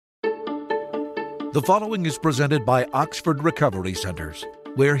The following is presented by Oxford Recovery Centers,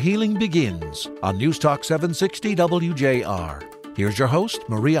 where healing begins on News Talk 760 WJR. Here's your host,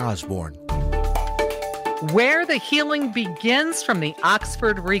 Marie Osborne. Where the healing begins from the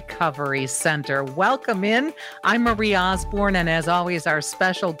Oxford Recovery Center. Welcome in. I'm Marie Osborne, and as always, our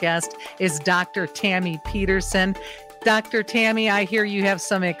special guest is Dr. Tammy Peterson. Dr. Tammy, I hear you have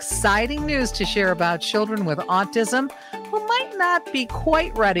some exciting news to share about children with autism who might not be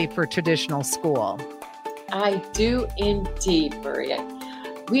quite ready for traditional school. I do indeed, Maria.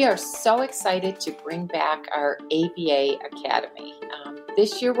 We are so excited to bring back our ABA Academy.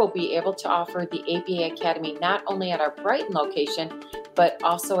 This year, we'll be able to offer the ABA Academy not only at our Brighton location, but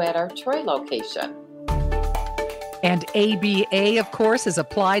also at our Troy location. And ABA, of course, is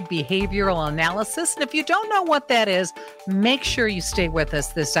Applied Behavioral Analysis. And if you don't know what that is, make sure you stay with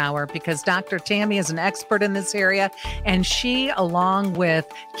us this hour because Dr. Tammy is an expert in this area. And she, along with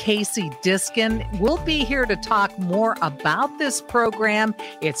Casey Diskin, will be here to talk more about this program.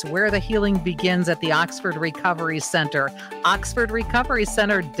 It's Where the Healing Begins at the Oxford Recovery Center,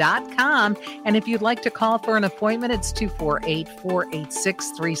 oxfordrecoverycenter.com. And if you'd like to call for an appointment, it's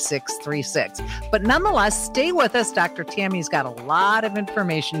 248-486-3636. But nonetheless, stay with us. Dr. Tammy's got a lot of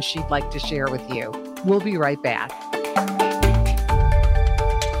information she'd like to share with you. We'll be right back.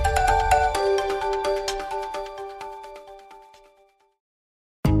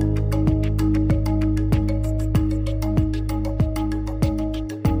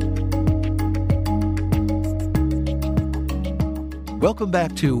 Welcome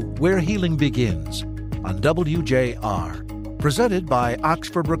back to Where Healing Begins on WJR, presented by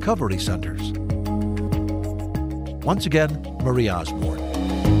Oxford Recovery Centers. Once again, Marie Osborne.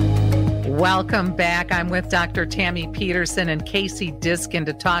 Welcome back. I'm with Dr. Tammy Peterson and Casey Diskin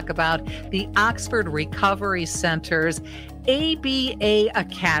to talk about the Oxford Recovery Center's ABA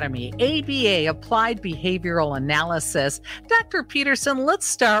Academy, ABA, Applied Behavioral Analysis. Dr. Peterson, let's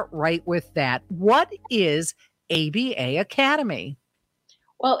start right with that. What is ABA Academy?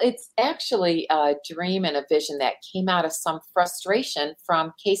 Well, it's actually a dream and a vision that came out of some frustration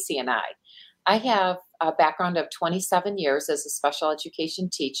from Casey and I. I have a background of 27 years as a special education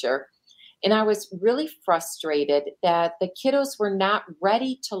teacher, and I was really frustrated that the kiddos were not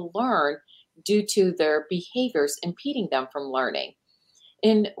ready to learn due to their behaviors impeding them from learning.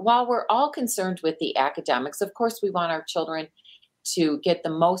 And while we're all concerned with the academics, of course, we want our children to get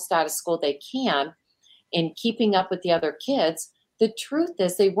the most out of school they can in keeping up with the other kids. The truth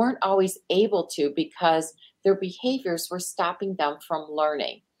is they weren't always able to because their behaviors were stopping them from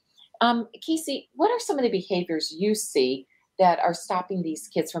learning. Casey, what are some of the behaviors you see that are stopping these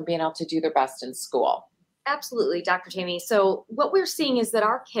kids from being able to do their best in school? Absolutely, Dr. Tammy. So what we're seeing is that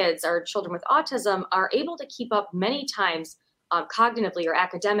our kids, our children with autism, are able to keep up many times cognitively or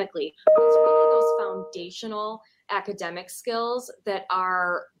academically. But it's really those foundational academic skills that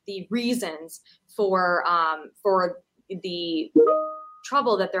are the reasons for the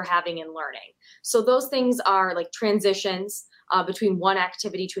trouble that they're having in learning. So those things are like transitions between one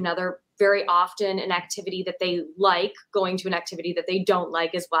activity to another, very often an activity that they like, going to an activity that they don't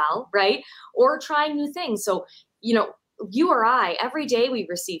like as well, right? Or trying new things. So, you or I, every day we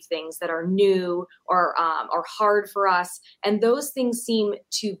receive things that are new or hard for us. And those things seem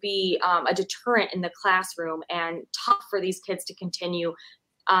to be a deterrent in the classroom and tough for these kids to continue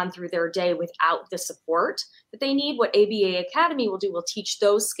on through their day without the support that they need. What ABA Academy will do will teach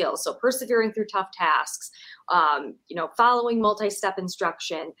those skills. So persevering through tough tasks, following multi-step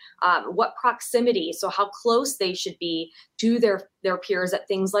instruction, what proximity, so how close they should be to their peers at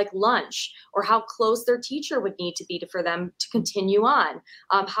things like lunch, or how close their teacher would need to be for them to continue on,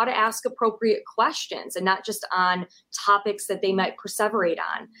 how to ask appropriate questions and not just on topics that they might perseverate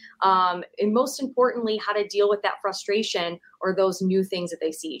on. And most importantly, how to deal with that frustration or those new things that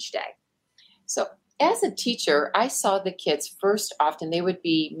they see each day. So as a teacher, I saw the kids first often, they would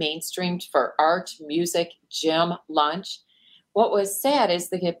be mainstreamed for art, music, gym, lunch. What was sad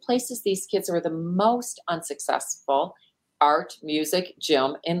is the places these kids were the most unsuccessful: art, music,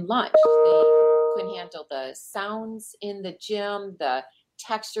 gym, and lunch. They couldn't handle the sounds in the gym, the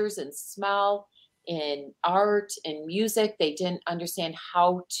textures and smell in art and music. They didn't understand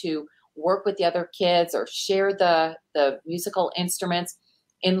how to work with the other kids or share the musical instruments.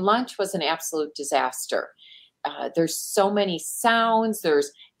 And lunch was an absolute disaster. There's so many sounds.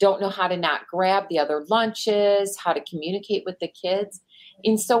 Don't know how to not grab the other lunches, how to communicate with the kids.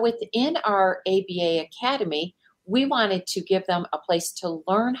 And so within our ABA Academy, we wanted to give them a place to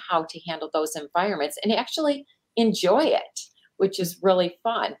learn how to handle those environments and actually enjoy it. which is really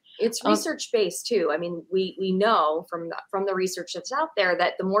fun. It's research based too. I mean, we know from the research that's out there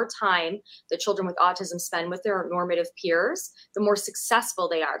that the more time the children with autism spend with their normative peers, the more successful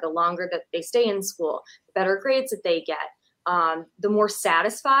they are, the longer that they stay in school, the better grades that they get, the more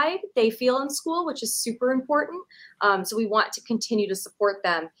satisfied they feel in school, which is super important. So we want to continue to support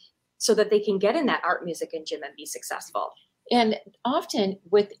them so that they can get in that art, music, and gym and be successful. And often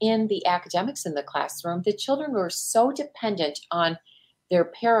within the academics in the classroom, the children were so dependent on their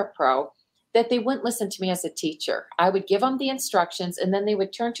parapro that they wouldn't listen to me as a teacher. I would give them the instructions, and then they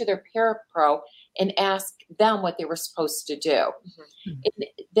would turn to their parapro and ask them what they were supposed to do. Mm-hmm.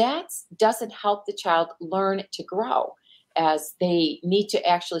 That doesn't help the child learn to grow, as they need to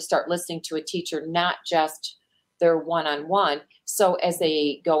actually start listening to a teacher, not just their one-on-one. So as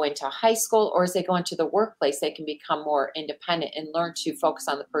they go into high school or as they go into the workplace, they can become more independent and learn to focus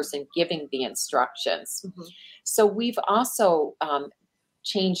on the person giving the instructions. Mm-hmm. So we've also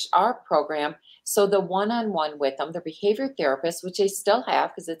changed our program. So the one-on-one with them, the behavior therapist, which they still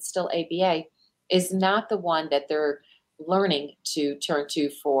have because it's still ABA, is not the one that they're learning to turn to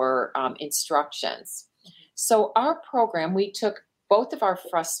for instructions. Mm-hmm. So our program, we took both of our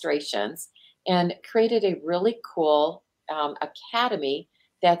frustrations and created a really cool academy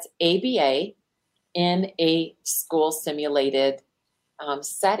that's ABA in a school simulated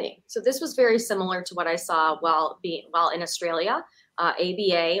setting. So this was very similar to what I saw while in Australia.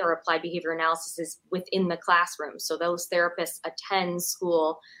 ABA, or Applied Behavior Analysis, is within the classroom. So those therapists attend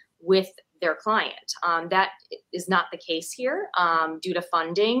school with their client. That is not the case here due to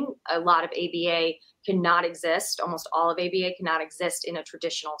funding. A lot of ABA cannot exist. Almost all of ABA cannot exist in a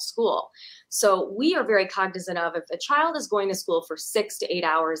traditional school. So we are very cognizant of, if a child is going to school for 6 to 8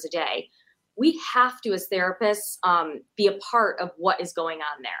 hours a day, we have to, as therapists, be a part of what is going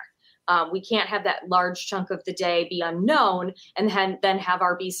on there. We can't have that large chunk of the day be unknown and then have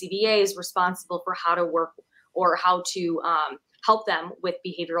our BCBAs responsible for how to work or how to help them with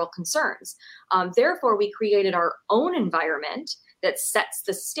behavioral concerns. Therefore, we created our own environment that sets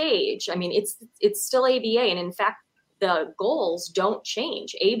the stage. I mean, it's still ABA, and in fact, the goals don't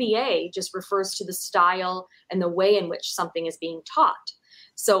change. ABA just refers to the style and the way in which something is being taught.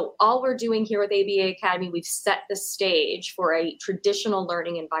 So all we're doing here with ABA Academy, we've set the stage for a traditional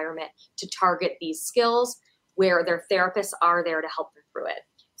learning environment to target these skills where their therapists are there to help them through it.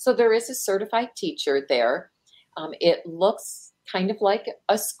 So there is a certified teacher there. It looks kind of like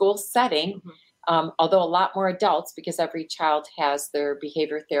a school setting, although a lot more adults because every child has their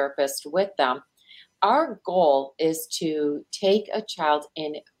behavior therapist with them. Our goal is to take a child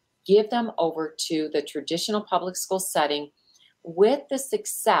and give them over to the traditional public school setting with the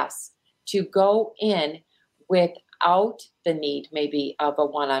success to go in without the need maybe of a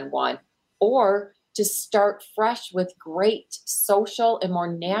one-on-one, or to start fresh with great social and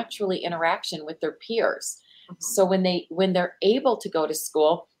more naturally interaction with their peers. So when they're able to go to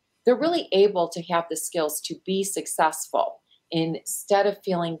school, they're really able to have the skills to be successful instead of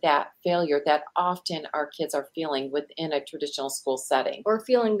feeling that failure that often our kids are feeling within a traditional school setting. Or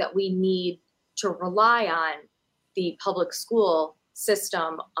feeling that we need to rely on the public school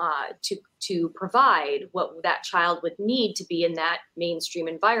system to provide what that child would need to be in that mainstream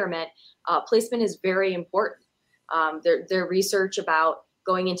environment. Placement is very important. Their research about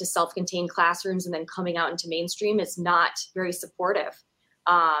going into self-contained classrooms and then coming out into mainstream is not very supportive.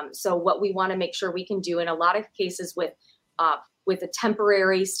 So what we want to make sure we can do in a lot of cases with a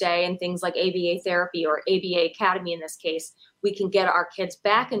temporary stay and things like ABA therapy or ABA Academy in this case, we can get our kids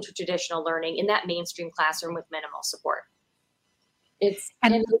back into traditional learning in that mainstream classroom with minimal support. It's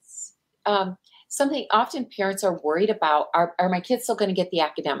something often parents are worried about. Are my kids still going to get the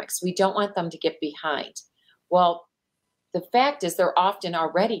academics? We don't want them to get behind. Well, the fact is they're often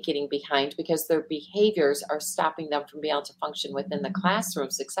already getting behind because their behaviors are stopping them from being able to function within the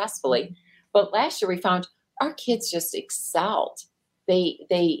classroom successfully. But last year we found our kids just excelled. They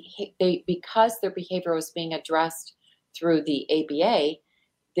because their behavior was being addressed through the ABA,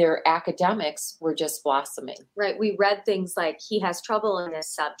 their academics were just blossoming. Right. We read things like he has trouble in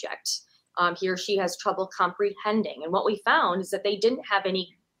this subject. He or she has trouble comprehending. And what we found is that they didn't have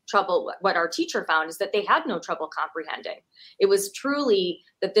any trouble. What our teacher found is that they had no trouble comprehending. It was truly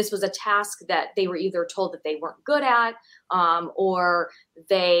that this was a task that they were either told that they weren't good at, or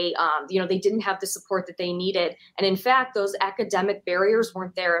they didn't have the support that they needed. And in fact, those academic barriers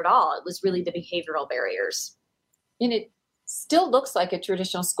weren't there at all. It was really the behavioral barriers. And it still looks like a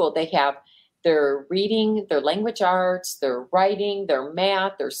traditional school. They have their reading, their language arts, their writing, their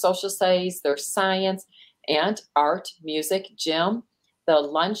math, their social studies, their science, and art, music, gym. The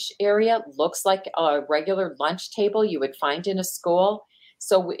lunch area looks like a regular lunch table you would find in a school.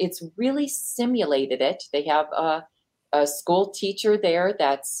 So it's really simulated it. They have a school teacher there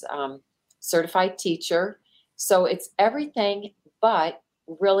that's certified teacher. So it's everything, but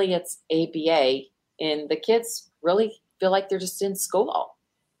really it's ABA, and the kids really feel like they're just in school.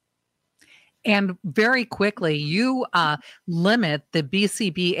 And very quickly, you limit the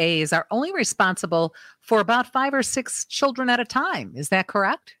BCBAs are only responsible for about 5 or 6 children at a time. Is that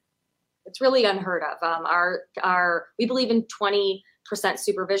correct? It's really unheard of. We believe in 20%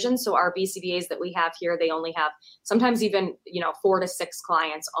 supervision. So our BCBAs that we have here, they only have sometimes even 4 to 6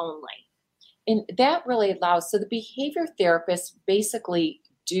 clients only. And that really allows, so the behavior therapists basically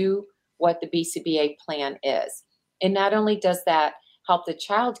do what the BCBA plan is. And not only does that help the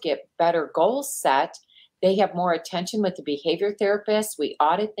child get better goals set, they have more attention with the behavior therapist. We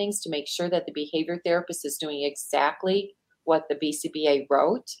audit things to make sure that the behavior therapist is doing exactly what the BCBA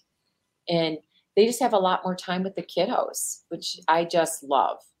wrote. And they just have a lot more time with the kiddos, which I just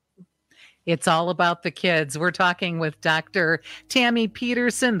love. It's all about the kids. We're talking with Dr. Tammy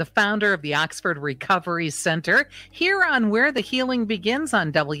Peterson, the founder of the Oxford Recovery Center, here on Where the Healing Begins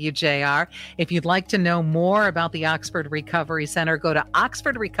on WJR. If you'd like to know more about the Oxford Recovery Center, go to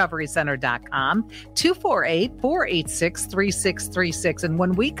oxfordrecoverycenter.com, 248-486-3636. And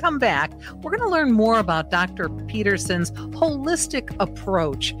when we come back, we're going to learn more about Dr. Peterson's holistic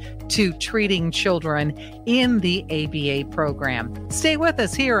approach to treating children in the ABA program. Stay with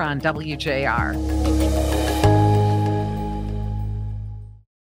us here on WJR.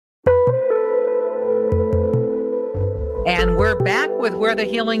 And we're back with Where the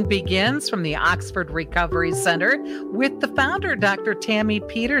Healing Begins from the Oxford Recovery Center with the founder, Dr. Tammy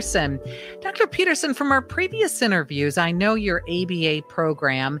Peterson. Dr. Peterson, from our previous interviews, I know your ABA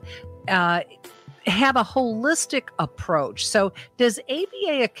program have a holistic approach. So does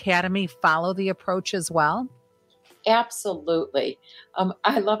ABA Academy follow the approach as well? Absolutely.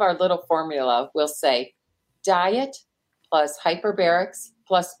 I love our little formula. We'll say diet plus hyperbarics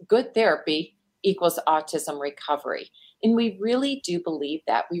plus good therapy equals autism recovery. And we really do believe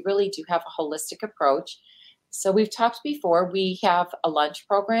that. We really do have a holistic approach. So we've talked before, we have a lunch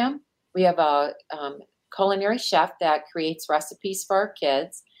program. We have a culinary chef that creates recipes for our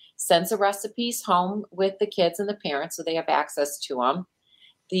kids, sends the recipes home with the kids and the parents so they have access to them.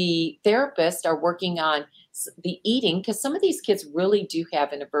 The therapists are working on the eating because some of these kids really do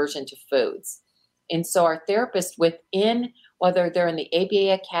have an aversion to foods. And so our therapists within, whether they're in the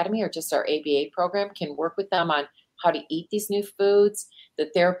ABA Academy or just our ABA program, can work with them on how to eat these new foods.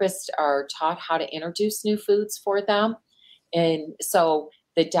 The therapists are taught how to introduce new foods for them. And so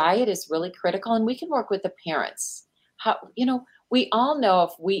the diet is really critical, and we can work with the parents. We all know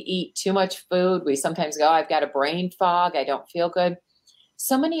if we eat too much food, we sometimes go, I've got a brain fog, I don't feel good.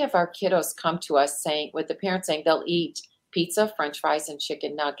 So many of our kiddos come to us with the parents saying they'll eat pizza, French fries, and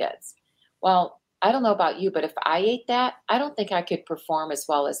chicken nuggets. Well, I don't know about you, but if I ate that, I don't think I could perform as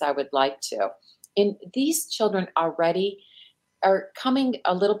well as I would like to. And these children already are coming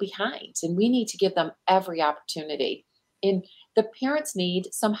a little behind, and we need to give them every opportunity. And the parents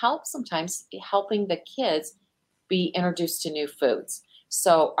need some help sometimes helping the kids be introduced to new foods.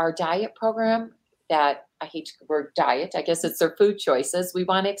 So our diet program, that I hate the word diet, I guess it's their food choices, we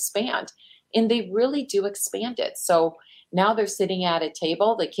want to expand. And they really do expand it. So now they're sitting at a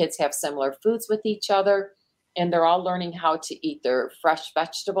table, the kids have similar foods with each other, and they're all learning how to eat their fresh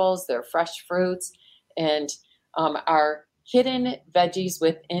vegetables, their fresh fruits, and our hidden veggies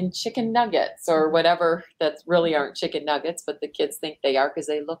within chicken nuggets or whatever that really aren't chicken nuggets, but the kids think they are because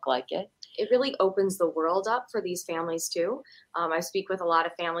they look like it. It really opens the world up for these families too. I speak with a lot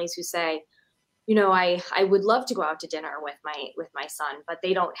of families who say, I would love to go out to dinner with my son, but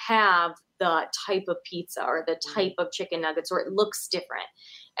they don't have the type of pizza or the type of chicken nuggets, or it looks different.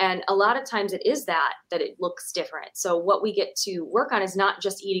 And a lot of times it is that it looks different. So what we get to work on is not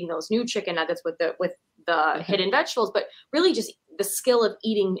just eating those new chicken nuggets with the hidden vegetables, but really just the skill of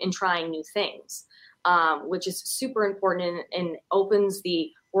eating and trying new things, which is super important and opens the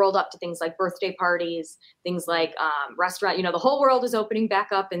world up to things like birthday parties, things like restaurant. The whole world is opening back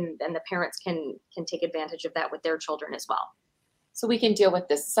up, and the parents can take advantage of that with their children as well. So we can deal with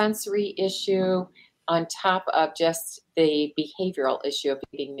the sensory issue on top of just the behavioral issue of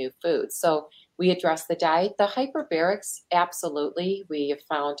eating new foods. So we address the diet. The hyperbarics, absolutely. We have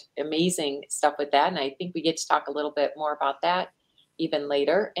found amazing stuff with that, and I think we get to talk a little bit more about that even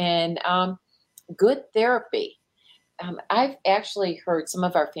later. And good therapy. I've actually heard some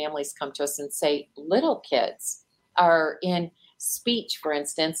of our families come to us and say little kids are in speech, for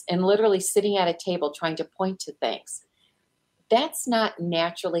instance, and literally sitting at a table trying to point to things. that's not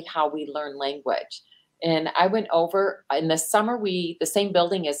naturally how we learn language. And I went over in the summer, the same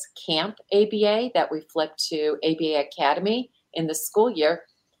building as Camp ABA that we flipped to ABA Academy in the school year.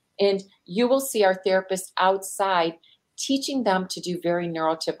 And you will see our therapists outside teaching them to do very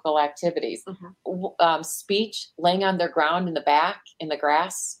neurotypical activities. Speech, laying on their ground in the back, in the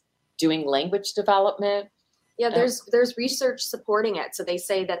grass, doing language development. Yeah, there's research supporting it. So they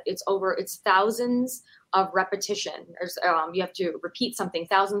say that it's thousands of repetition. You have to repeat something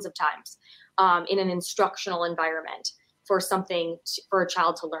thousands of times in an instructional environment for a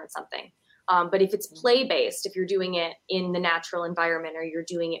child to learn something. But if it's play-based, if you're doing it in the natural environment or you're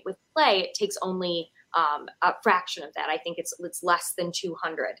doing it with play, it takes only a fraction of that. I think it's less than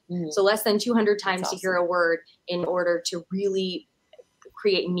 200. So less than 200 times to hear a word in order to really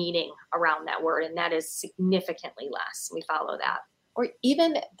create meaning around that word. And that is significantly less. We follow that. Or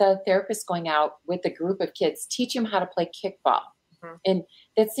even the therapist going out with a group of kids, teach them how to play kickball. And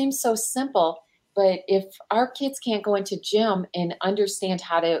that seems so simple, but if our kids can't go into gym and understand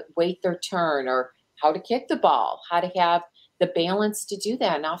how to wait their turn or how to kick the ball, how to have the balance to do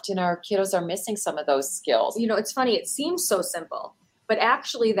that, and often our kiddos are missing some of those skills. It's funny, it seems so simple, but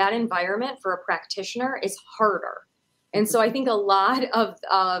actually that environment for a practitioner is harder. And so I think a lot of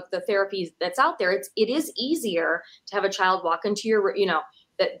the therapies that's out there, it is easier to have a child walk into your,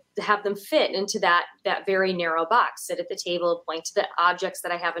 to have them fit into that very narrow box, sit at the table, point to the objects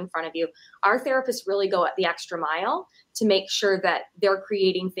that I have in front of you. Our therapists really go at the extra mile to make sure that they're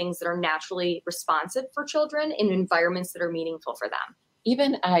creating things that are naturally responsive for children in environments that are meaningful for them.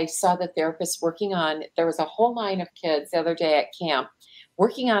 Even I saw the therapist working on, there was a whole line of kids the other day at camp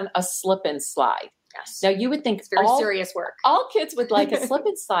working on a slip and slide. Yes. Now you would think it's very serious work. All kids would like a slip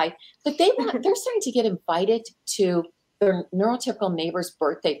and slide, but they're starting to get invited to their neurotypical neighbors'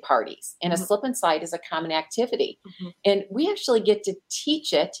 birthday parties, and a slip and slide is a common activity. And we actually get to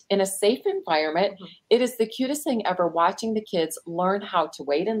teach it in a safe environment. It is the cutest thing ever, watching the kids learn how to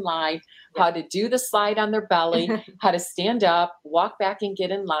wait in line, how to do the slide on their belly, how to stand up, walk back and get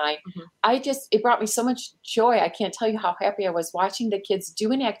in line. It brought me so much joy. I can't tell you how happy I was watching the kids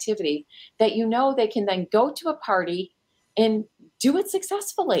do an activity that they can then go to a party and do it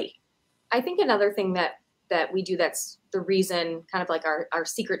successfully. I think another thing that we do that's the reason, kind of like our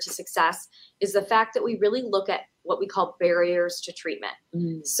secret to success, is the fact that we really look at what we call barriers to treatment.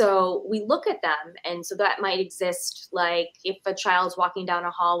 So we look at them, and so that might exist like if a child's walking down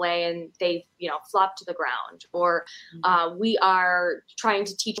a hallway and they flop to the ground, or we are trying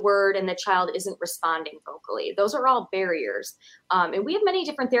to teach a word and the child isn't responding vocally. Those are all barriers. And we have many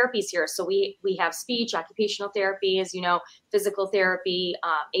different therapies here. So we have speech, occupational therapy, as you know, physical therapy,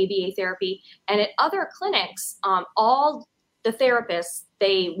 ABA therapy, and at other clinics, all the therapists,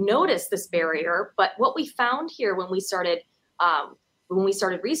 they notice this barrier. But what we found here when we started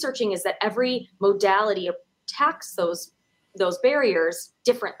researching is that every modality attacks those barriers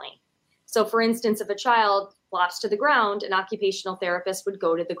differently. So for instance, if a child flops to the ground, an occupational therapist would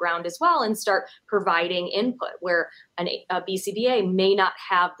go to the ground as well and start providing input, where a BCBA may not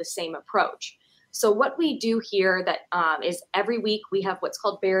have the same approach. So what we do here is every week we have what's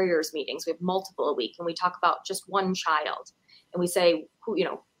called barriers meetings. We have multiple a week, and we talk about just one child. And we say,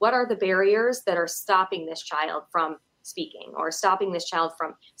 what are the barriers that are stopping this child from speaking or stopping this child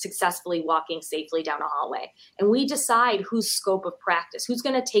from successfully walking safely down a hallway? And we decide whose scope of practice, who's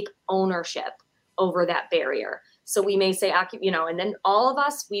going to take ownership over that barrier. So we may say, and then all of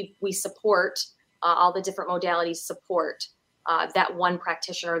us, we support, all the different modalities support that one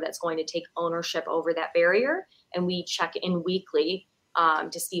practitioner that's going to take ownership over that barrier. And we check in weekly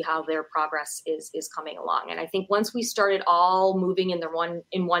to see how their progress is coming along. And I think once we started all moving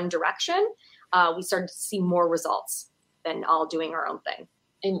in one direction, we started to see more results than all doing our own thing.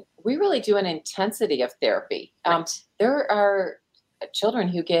 And we really do an intensity of therapy. Right. There are children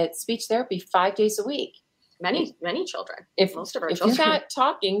who get speech therapy 5 days a week. Many children. Most of our if children. you're not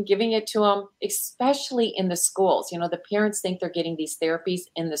talking, giving it to them, especially in the schools. The parents think they're getting these therapies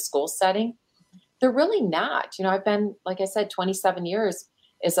in the school setting. They're really not. I've been, like I said, 27 years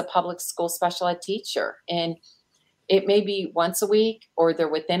as a public school special ed teacher. And it may be once a week, or they're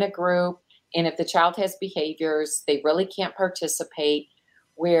within a group. And if the child has behaviors, they really can't participate,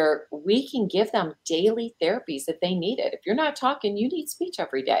 where we can give them daily therapies if they need it. If you're not talking, you need speech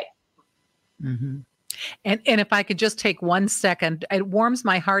every day. And if I could just take 1 second, it warms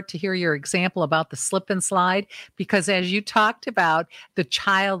my heart to hear your example about the slip and slide, because as you talked about the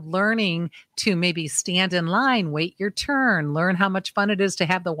child learning to maybe stand in line, wait your turn, learn how much fun it is to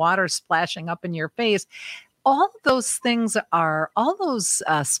have the water splashing up in your face. all of those things are, all those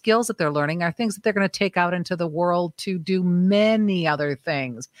skills that they're learning are things that they're going to take out into the world to do many other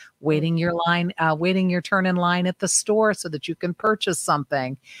things. Waiting your line, waiting your turn in line at the store so that you can purchase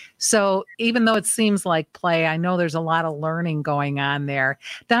something. So even though it seems like play, I know there's a lot of learning going on there.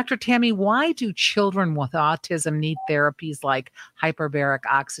 Dr. Tammy, why do children with autism need therapies like hyperbaric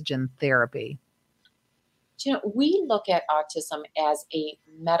oxygen therapy? We look at autism as a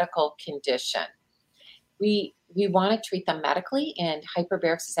medical condition. We want to treat them medically, and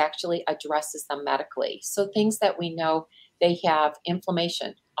hyperbarics actually addresses them medically. So things that we know, they have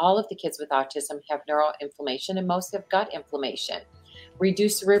inflammation. All of the kids with autism have neural inflammation, and most have gut inflammation.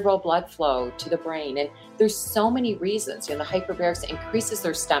 Reduce cerebral blood flow to the brain, and there's so many reasons. The hyperbarics increases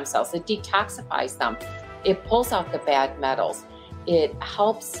their stem cells, it detoxifies them, it pulls out the bad metals, it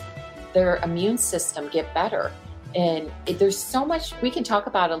helps their immune system get better. And there's so much we can talk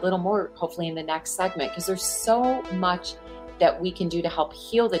about a little more, hopefully, in the next segment, because there's so much that we can do to help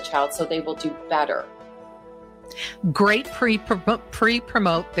heal the child so they will do better. Great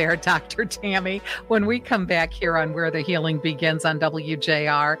pre-promote there, Dr. Tammy. When we come back here on Where the Healing Begins on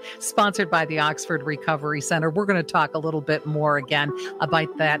WJR, sponsored by the Oxford Recovery Center, we're going to talk a little bit more again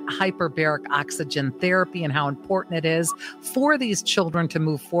about that hyperbaric oxygen therapy and how important it is for these children to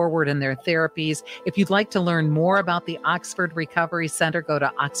move forward in their therapies. If you'd like to learn more about the Oxford Recovery Center, go to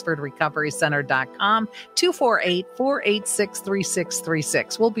oxfordrecoverycenter.com,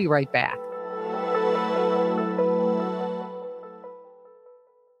 248-486-3636. We'll be right back.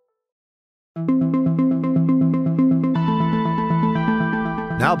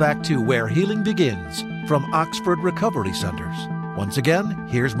 Now back to Where Healing Begins from Oxford Recovery Centers. Once again,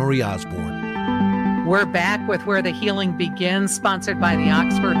 here's Marie Osborne. We're back with Where the Healing Begins, sponsored by the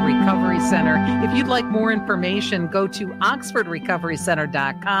Oxford Recovery Center. If you'd like more information, go to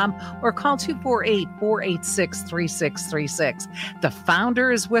oxfordrecoverycenter.com or call 248-486-3636. The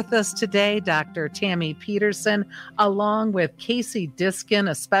founder is with us today, Dr. Tammy Peterson, along with Casey Diskin,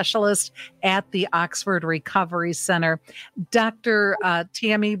 a specialist at the Oxford Recovery Center. Dr.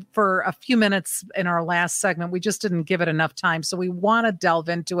 Tammy, for a few minutes in our last segment, we just didn't give it enough time, so we want to delve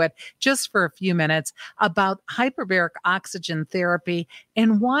into it just for a few minutes about hyperbaric oxygen therapy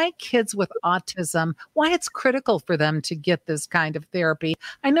and why kids with autism, why it's critical for them to get this kind of therapy.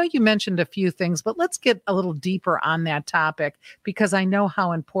 I know you mentioned a few things, but let's get a little deeper on that topic because I know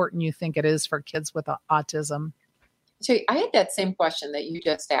how important you think it is for kids with autism. So I had that same question that you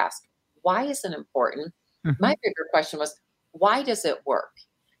just asked. Why is it important? Mm-hmm. My bigger question was, why does it work?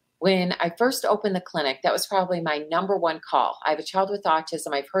 When I first opened the clinic, that was probably my number one call. I have a child with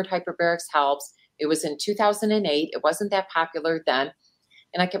autism. I've heard hyperbarics helps. It was in 2008. It wasn't that popular then.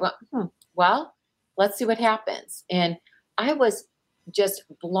 And I kept going, well, let's see what happens. And I was just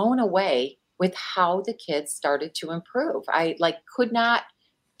blown away with how the kids started to improve. I could not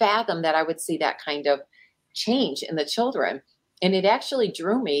fathom that I would see that kind of change in the children. And it actually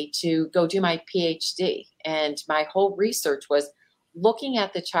drew me to go do my PhD. And my whole research was looking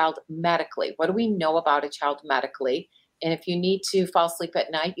at the child medically. What do we know about a child medically? And if you need to fall asleep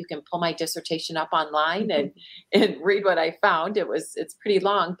at night, you can pull my dissertation up online and read what I found. It's pretty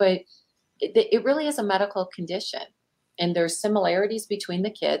long, but it really is a medical condition. And there's similarities between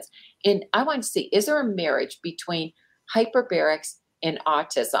the kids. And I want to see, is there a marriage between hyperbarics and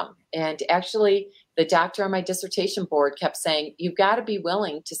autism? And actually, the doctor on my dissertation board kept saying, you've got to be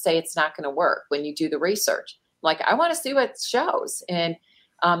willing to say it's not going to work when you do the research. I want to see what it shows. And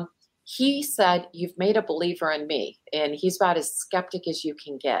he said, you've made a believer in me. And he's about as skeptic as you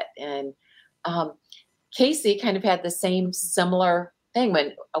can get. And Casey kind of had the same similar thing.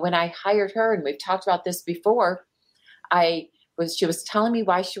 When I hired her, and we've talked about this before, she was telling me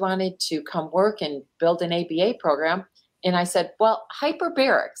why she wanted to come work and build an ABA program. And I said, well,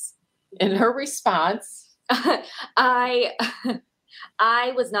 hyperbarics. And her response, I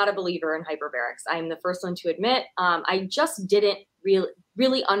was not a believer in hyperbarics. I'm the first one to admit. I just didn't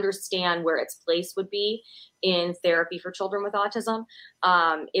really understand where its place would be in therapy for children with autism.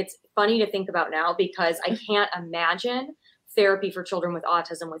 It's funny to think about now because I can't imagine therapy for children with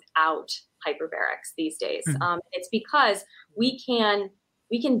autism without hyperbarics these days. Mm-hmm. It's because we can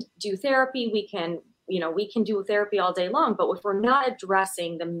do therapy, we can do therapy all day long, but if we're not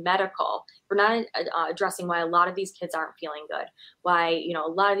addressing the medical, we're not addressing why a lot of these kids aren't feeling good, why, a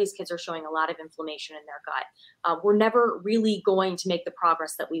lot of these kids are showing a lot of inflammation in their gut, we're never really going to make the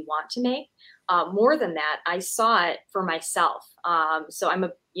progress that we want to make. more than that, I saw it for myself. So I'm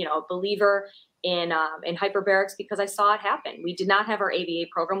a believer in hyperbarics because I saw it happen. We did not have our ABA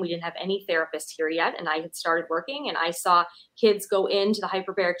program. We didn't have any therapists here yet. And I had started working, and I saw kids go into the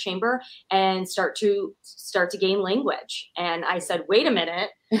hyperbaric chamber and start to gain language. And I said, wait a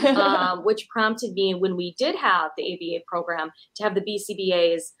minute, which prompted me, when we did have the ABA program, to have the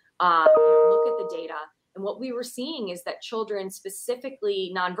BCBAs look at the data. And what we were seeing is that children,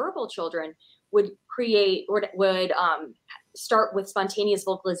 specifically nonverbal children, would start with spontaneous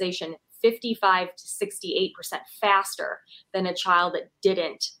vocalization 55 to 68% faster than a child that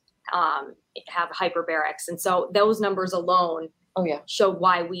didn't have hyperbarics. And so those numbers alone show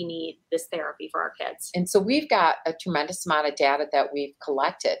why we need this therapy for our kids. And so we've got a tremendous amount of data that we've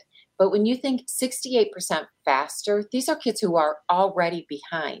collected. But when you think 68% faster, these are kids who are already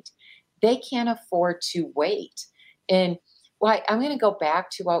behind. They can't afford to wait. And I'm going to go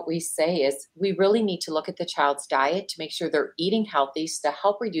back to what we say is we really need to look at the child's diet to make sure they're eating healthy to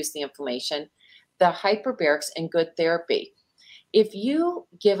help reduce the inflammation, the hyperbarics, and good therapy. If you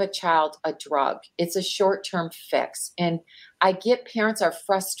give a child a drug, it's a short-term fix. And I get parents are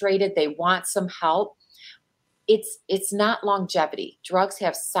frustrated. They want some help. It's not longevity. Drugs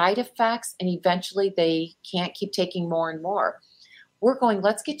have side effects, and eventually they can't keep taking more and more. We're going,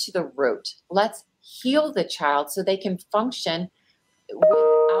 let's get to the root. Let's heal the child so they can function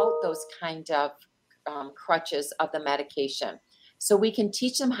without those kind of crutches of the medication. So we can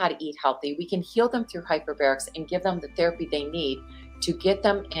teach them how to eat healthy. We can heal them through hyperbarics and give them the therapy they need to get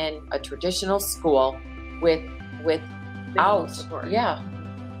them in a traditional school without support. Yeah.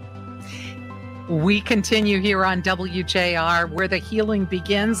 We continue here on WJR, where the healing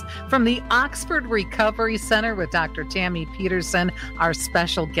begins, from the Oxford Recovery Center with Dr. Tammy Peterson, our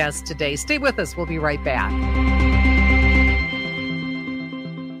special guest today. Stay with us. We'll be right back.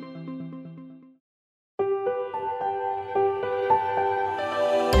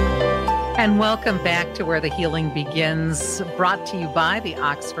 And welcome back to Where the Healing Begins, brought to you by the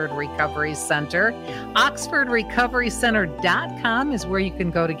Oxford Recovery Center. OxfordRecoveryCenter.com is where you can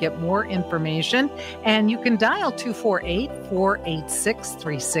go to get more information, and you can dial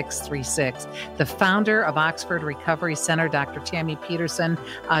 248-486-3636. The founder of Oxford Recovery Center, Dr. Tammy Peterson,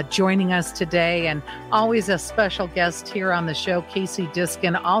 joining us today, and always a special guest here on the show, Casey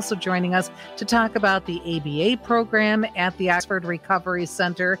Diskin, also joining us to talk about the ABA program at the Oxford Recovery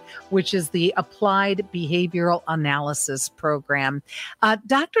Center, which is the Applied Behavioral Analysis Program.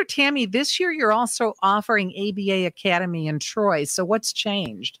 Dr. Tammy, this year you're also offering ABA Academy in Troy. So what's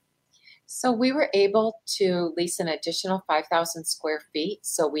changed? So we were able to lease an additional 5,000 square feet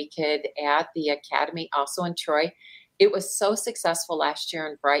so we could add the academy also in Troy. It was so successful last year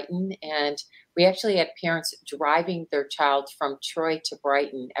in Brighton, and we actually had parents driving their child from Troy to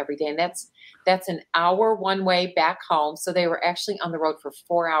Brighton every day. And that's an hour one way back home. So they were actually on the road for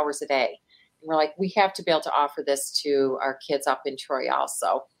 4 hours a day. And we're like, we have to be able to offer this to our kids up in Troy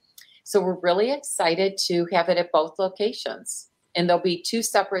also. So we're really excited to have it at both locations. And there'll be 2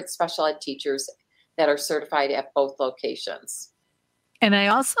 separate special ed teachers that are certified at both locations. And I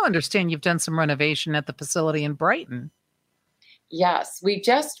also understand you've done some renovation at the facility in Brighton. Yes, we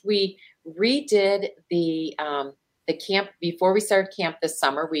redid the camp before we started camp this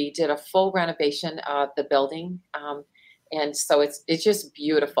summer. We did a full renovation of the building, and so it's just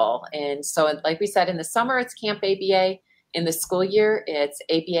beautiful. And so, like we said, in the summer it's Camp ABA. In the school year, it's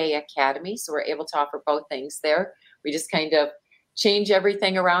ABA Academy. So we're able to offer both things there. We just kind of change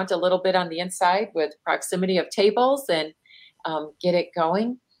everything around a little bit on the inside with proximity of tables and get it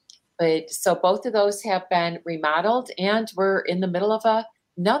going. But so both of those have been remodeled, and we're in the middle of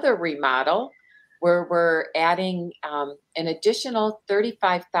another remodel where we're adding an additional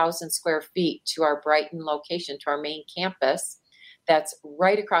 35,000 square feet to our Brighton location, to our main campus. That's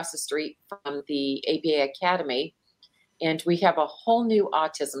right across the street from the ABA Academy. And we have a whole new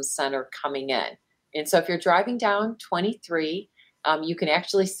autism center coming in. And so if you're driving down 23, you can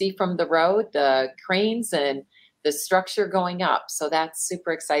actually see from the road the cranes and the structure going up. So that's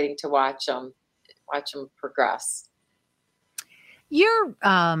super exciting to watch them progress. Your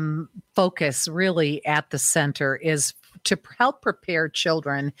focus really at the center is to help prepare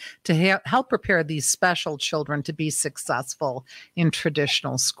children, to help prepare these special children to be successful in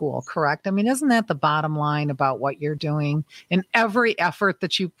traditional school, correct? I mean, isn't that the bottom line about what you're doing in every effort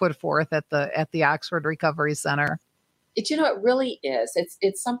that you put forth at the Oxford Recovery Center? It really is.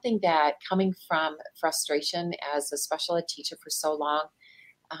 It's something that, coming from frustration as a special ed teacher for so long,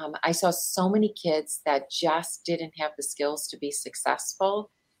 I saw so many kids that just didn't have the skills to be successful.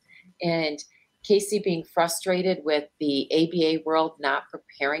 And Casey being frustrated with the ABA world not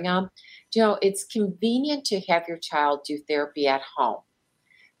preparing them. It's convenient to have your child do therapy at home,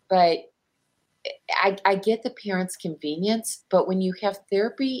 but I get the parents' convenience, but when you have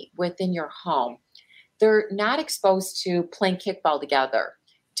therapy within your home, they're not exposed to playing kickball together,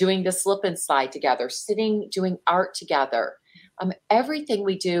 doing the slip and slide together, sitting, doing art together. Everything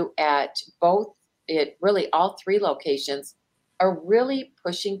we do at really all three locations are really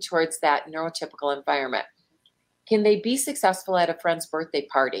pushing towards that neurotypical environment. Can they be successful at a friend's birthday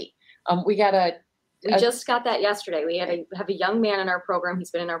party? We just got that yesterday. We have a young man in our program. He's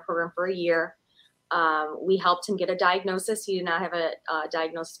been in our program for a year. We helped him get a diagnosis. He did not have a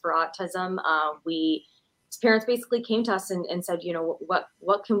diagnosis for autism. His parents basically came to us and said,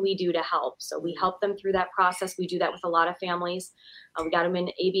 what can we do to help? So we helped them through that process. We do that with a lot of families. We got him in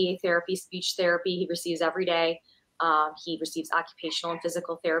ABA therapy, speech therapy. He receives every day. He receives occupational and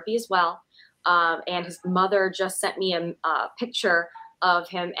physical therapy as well. And his mother just sent me a picture of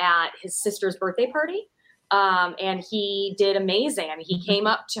him at his sister's birthday party. And he did amazing. I mean, he came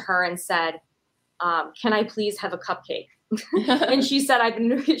up to her and said, can I please have a cupcake? And she said,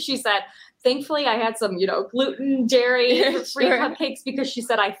 thankfully I had some, gluten, dairy free cupcakes, because she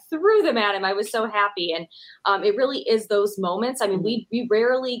said, I threw them at him. I was so happy. And it really is those moments. I mean, we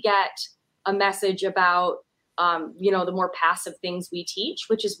rarely get a message about, the more passive things we teach,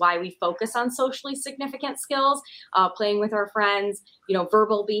 which is why we focus on socially significant skills, playing with our friends,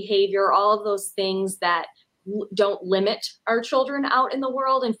 verbal behavior, all of those things that don't limit our children out in the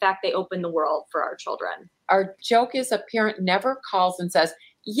world. In fact, they open the world for our children. Our joke is a parent never calls and says,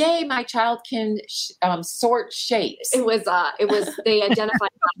 yay, my child can sort shapes. It was they identified.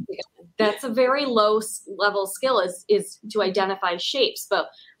 That's a very low level skill is to identify shapes. But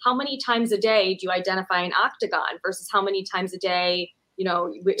how many times a day do you identify an octagon versus how many times a day,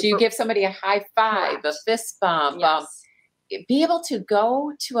 do you give somebody a high five, a fist bump? Yes. Be able to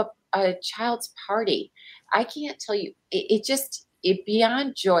go to a child's party. I can't tell you, it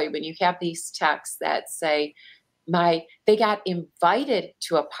beyond joy when you have these texts that say, they got invited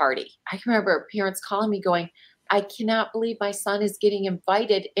to a party. I can remember parents calling me going, I cannot believe my son is getting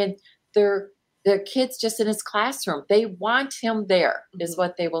invited, and their kid's just in his classroom. They want him there, is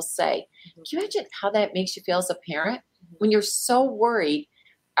what they will say. Can you imagine how that makes you feel as a parent when you're so worried,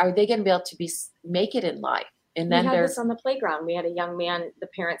 are they going to be able to make it in life? And then we had this on the playground. We had a young man, the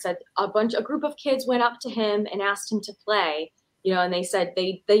parent said a group of kids went up to him and asked him to play, and they said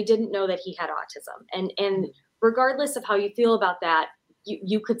they didn't know that he had autism. And regardless of how you feel about that,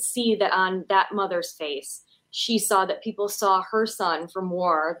 you could see that on that mother's face, she saw that people saw her son for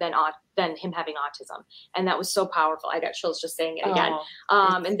more than him having autism. And that was so powerful. I got chills just saying it again.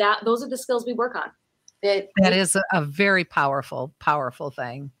 And those are the skills we work on. That is a very powerful, powerful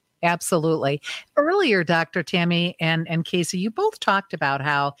thing. Absolutely. Earlier, Dr. Tammy and Casey, you both talked about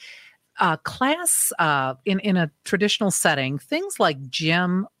how class in a traditional setting, things like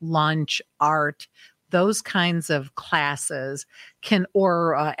gym, lunch, art, those kinds of classes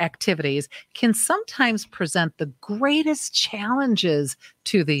or activities can sometimes present the greatest challenges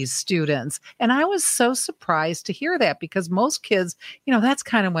to these students. And I was so surprised to hear that, because most kids, that's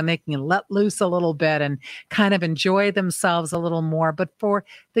kind of when they can let loose a little bit and kind of enjoy themselves a little more. But for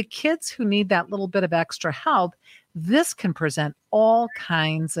the kids who need that little bit of extra help, this can present all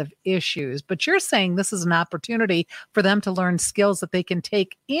kinds of issues. But you're saying this is an opportunity for them to learn skills that they can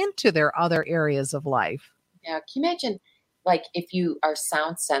take into their other areas of life. Yeah. Can you imagine, like, if you are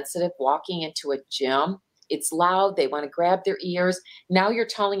sound sensitive, walking into a gym, it's loud, they want to grab their ears. Now you're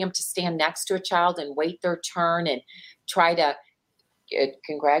telling them to stand next to a child and wait their turn and try to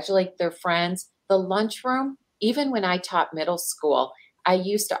congratulate their friends. The lunchroom, even when I taught middle school, I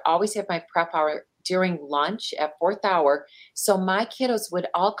used to always have my prep hour during lunch at fourth hour. So my kiddos would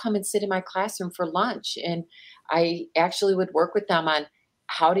all come and sit in my classroom for lunch. And I actually would work with them on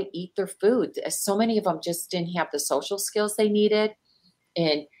how to eat their food. So many of them just didn't have the social skills they needed,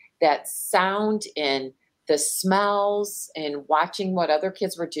 and that sound and the smells and watching what other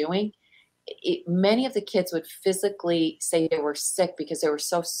kids were doing. Many of the kids would physically say they were sick because they were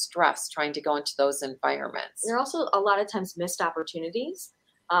so stressed trying to go into those environments. There are also a lot of times missed opportunities.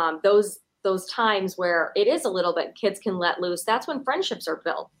 Those times where it is a little bit, kids can let loose. That's when friendships are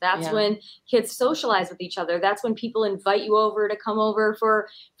built. That's when kids socialize with each other. That's when people invite you over to come over for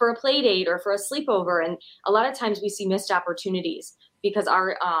a play date or for a sleepover. And a lot of times we see missed opportunities because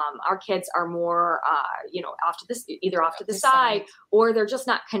our kids are more, either off to the side, or they're just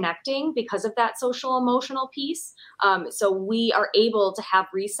not connecting because of that social emotional piece. So we are able to have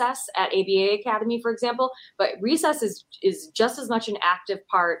recess at ABA Academy, for example, but recess is just as much an active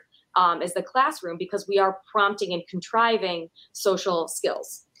part as the classroom, because we are prompting and contriving social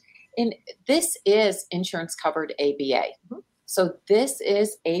skills. And this is insurance covered ABA. Mm-hmm. So this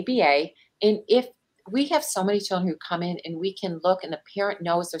is ABA. And if we have so many children who come in and we can look and the parent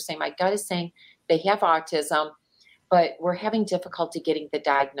knows, they're saying, my gut is saying they have autism, but we're having difficulty getting the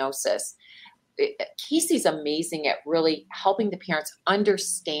diagnosis. Casey's amazing at really helping the parents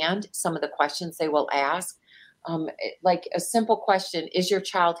understand some of the questions they will ask. Like a simple question, is your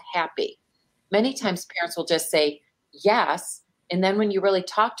child happy? Many times parents will just say yes. And then when you really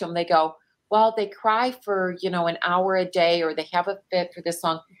talk to them, they go, well, they cry for, an hour a day, or they have a fit for this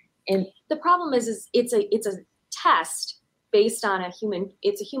long. And the problem is it's a test based on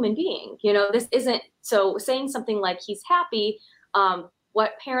it's a human being. This isn't, so saying something like he's happy,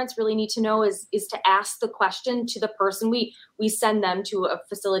 what parents really need to know is to ask the question to the person. We send them to a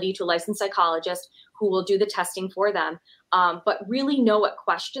facility, to a licensed psychologist who will do the testing for them, but really know what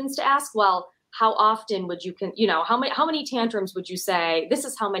questions to ask. Well, how often would you how many tantrums would you say, this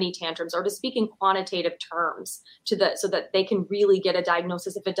is how many tantrums, or to speak in quantitative terms so that they can really get a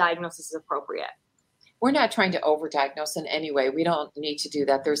diagnosis if a diagnosis is appropriate. We're not trying to overdiagnose in any way. We don't need to do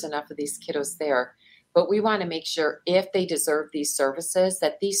that. There's enough of these kiddos there. But we want to make sure if they deserve these services,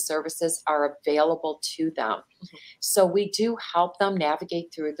 that these services are available to them. Mm-hmm. So we do help them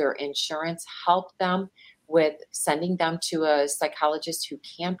navigate through their insurance, help them with sending them to a psychologist who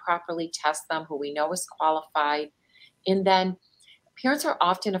can properly test them, who we know is qualified. And then parents are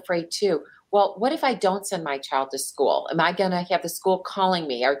often afraid too. Well, what if I don't send my child to school? Am I going to have the school calling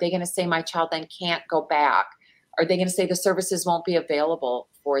me? Are they going to say my child then can't go back? Are they going to say the services won't be available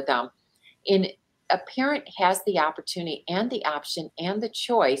for them? And a parent has the opportunity and the option and the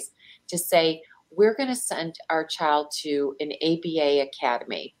choice to say, we're going to send our child to an ABA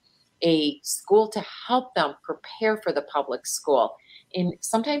academy, a school to help them prepare for the public school. And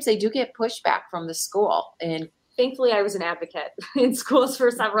sometimes they do get pushback from the school. And thankfully, I was an advocate in schools for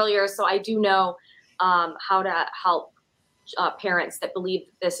several years, so I do know how to help parents that believe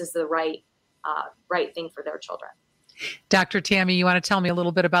that this is the right thing for their children. Dr. Tammy, you want to tell me a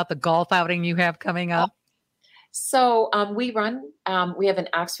little bit about the golf outing you have coming up? So we have an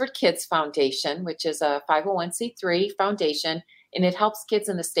Oxford Kids Foundation, which is a 501c3 foundation, and it helps kids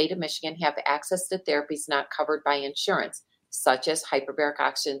in the state of Michigan have access to therapies not covered by insurance, such as hyperbaric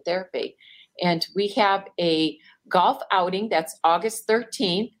oxygen therapy. And we have a golf outing that's August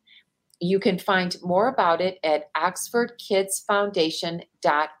 13th. You can find more about it at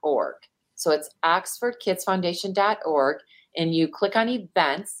oxfordkidsfoundation.org. So it's oxfordkidsfoundation.org, and you click on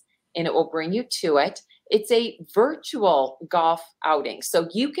events and it will bring you to it. It's a virtual golf outing. So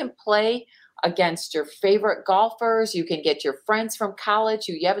you can play against your favorite golfers. You can get your friends from college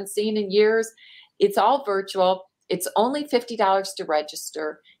who you haven't seen in years. It's all virtual. It's only $50 to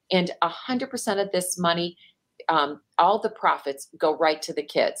register, and 100% of this money, all the profits go right to the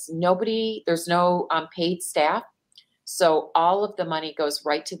kids. There's no paid staff. So all of the money goes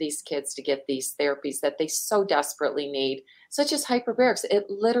right to these kids to get these therapies that they so desperately need, such as hyperbarics. It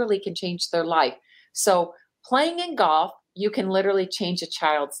literally can change their life. So playing in golf, you can literally change a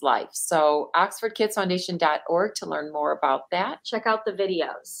child's life. So oxfordkidsfoundation.org to learn more about that. Check out the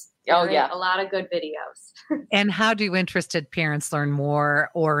videos. Yeah. A lot of good videos. And how do interested parents learn more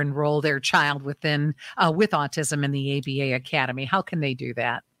or enroll their child with autism in the ABA Academy? How can they do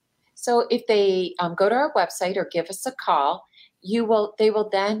that? So if they go to our website or give us a call, they will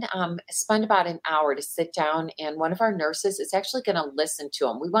then spend about an hour to sit down, and one of our nurses is actually going to listen to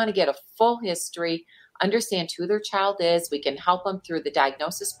them. We want to get a full history, understand who their child is. We can help them through the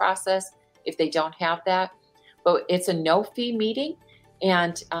diagnosis process if they don't have that. But it's a no-fee meeting,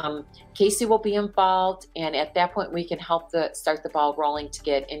 and Casey will be involved. And at that point, we can help start the ball rolling to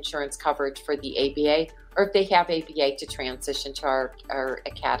get insurance coverage for the ABA, or if they have ABA, to transition to our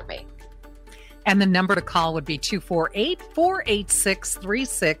academy. And the number to call would be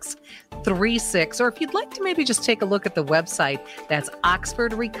 248-486-3636. Or if you'd like to maybe just take a look at the website, that's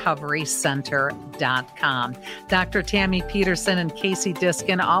oxfordrecoverycenter.com. Dr. Tammy Peterson and Casey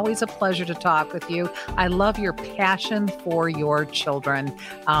Diskin, always a pleasure to talk with you. I love your passion for your children.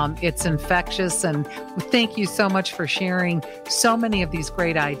 It's infectious, and thank you so much for sharing so many of these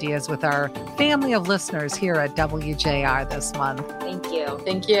great ideas with our family of listeners here at WJR this month. Thank you.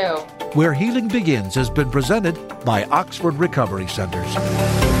 Thank you. Where Healing Begins has been presented by Oxford Recovery Centers.